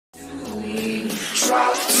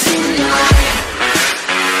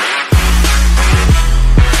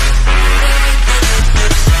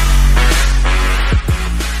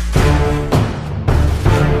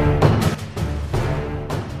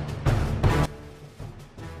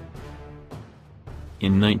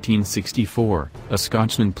In 1964, a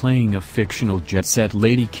Scotsman playing a fictional jet-set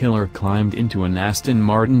lady killer climbed into an Aston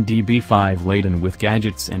Martin DB5 laden with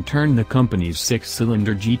gadgets and turned the company's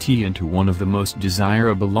six-cylinder GT into one of the most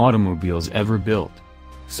desirable automobiles ever built.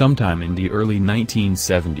 Sometime in the early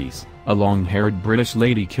 1970s, a long-haired British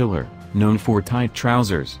lady killer, known for tight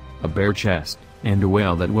trousers, a bare chest, and a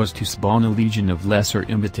wail that was to spawn a legion of lesser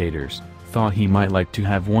imitators, thought he might like to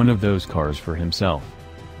have one of those cars for himself.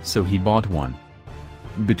 So he bought one.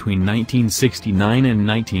 Between 1969 and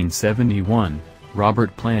 1971,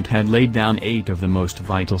 Robert Plant had laid down 8 of the most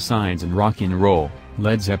vital signs in rock and roll,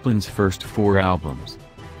 Led Zeppelin's first 4 albums.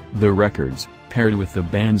 The records, paired with the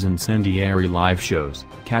band's incendiary live shows,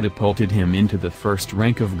 catapulted him into the first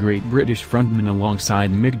rank of great British frontmen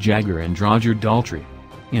alongside Mick Jagger and Roger Daltrey.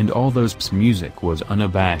 And although Zeppelin's music was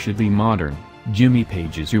unabashedly modern, Jimmy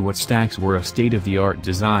Page's Hiwatt stacks were a state-of-the-art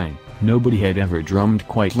design. Nobody had ever drummed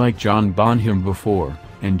quite like John Bonham before,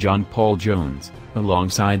 and John Paul Jones,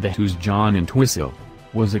 alongside The Who's John Entwistle,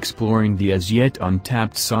 was exploring the as-yet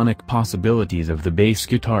untapped sonic possibilities of the bass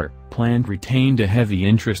guitar. Plant retained a heavy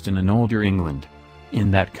interest in an older England. In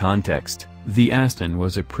that context, the Aston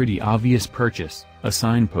was a pretty obvious purchase, a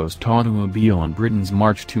signpost automobile on Britain's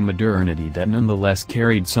march to modernity that nonetheless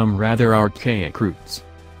carried some rather archaic roots.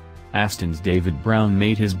 Aston's David Brown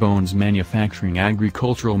made his bones manufacturing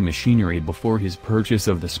agricultural machinery before his purchase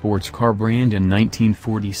of the sports car brand in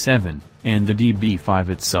 1947, and the DB5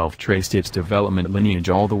 itself traced its development lineage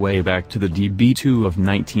all the way back to the DB2 of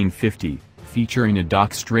 1950, featuring a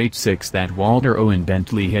dock straight 6 that Walter Owen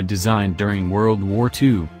Bentley had designed during World War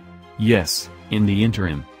II. Yes, in the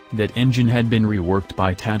interim, that engine had been reworked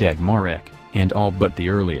by Tadek Marek, and all but the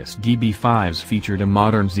earliest DB5s featured a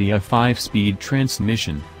modern ZF 5-speed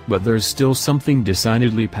transmission. But there's still something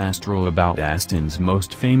decidedly pastoral about Aston's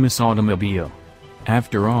most famous automobile.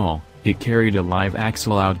 After all, it carried a live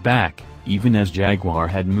axle out back, even as Jaguar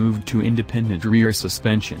had moved to independent rear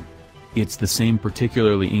suspension. It's the same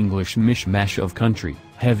particularly English mishmash of country,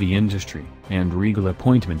 heavy industry, and regal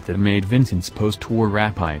appointment that made Vincent's post-war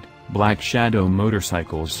rapide, Black Shadow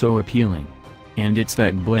motorcycles so appealing. And it's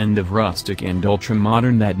that blend of rustic and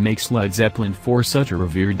ultra-modern that makes Led Zeppelin 4 such a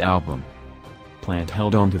revered album. Plant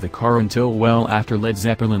held on to the car until well after Led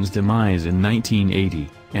Zeppelin's demise in 1980,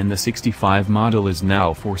 and the 65 model is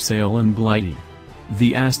now for sale in Blighty.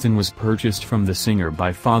 The Aston was purchased from the singer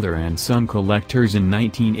by father and son collectors in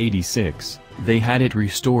 1986. They had it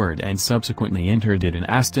restored and subsequently entered it in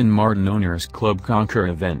Aston Martin Owners Club Conquer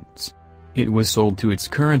events. It was sold to its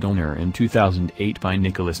current owner in 2008 by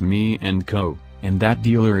Nicholas Me & Co., and that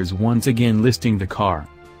dealer is once again listing the car.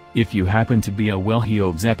 If you happen to be a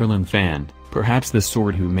well-heeled Zeppelin fan, perhaps the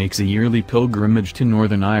sort who makes a yearly pilgrimage to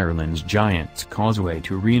Northern Ireland's Giant's Causeway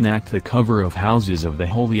to reenact the cover of Houses of the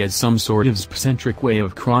Holy as some sort of centric way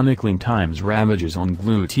of chronicling time's ravages on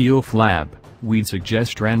gluteal flab, we'd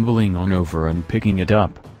suggest rambling on over and picking it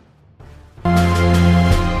up.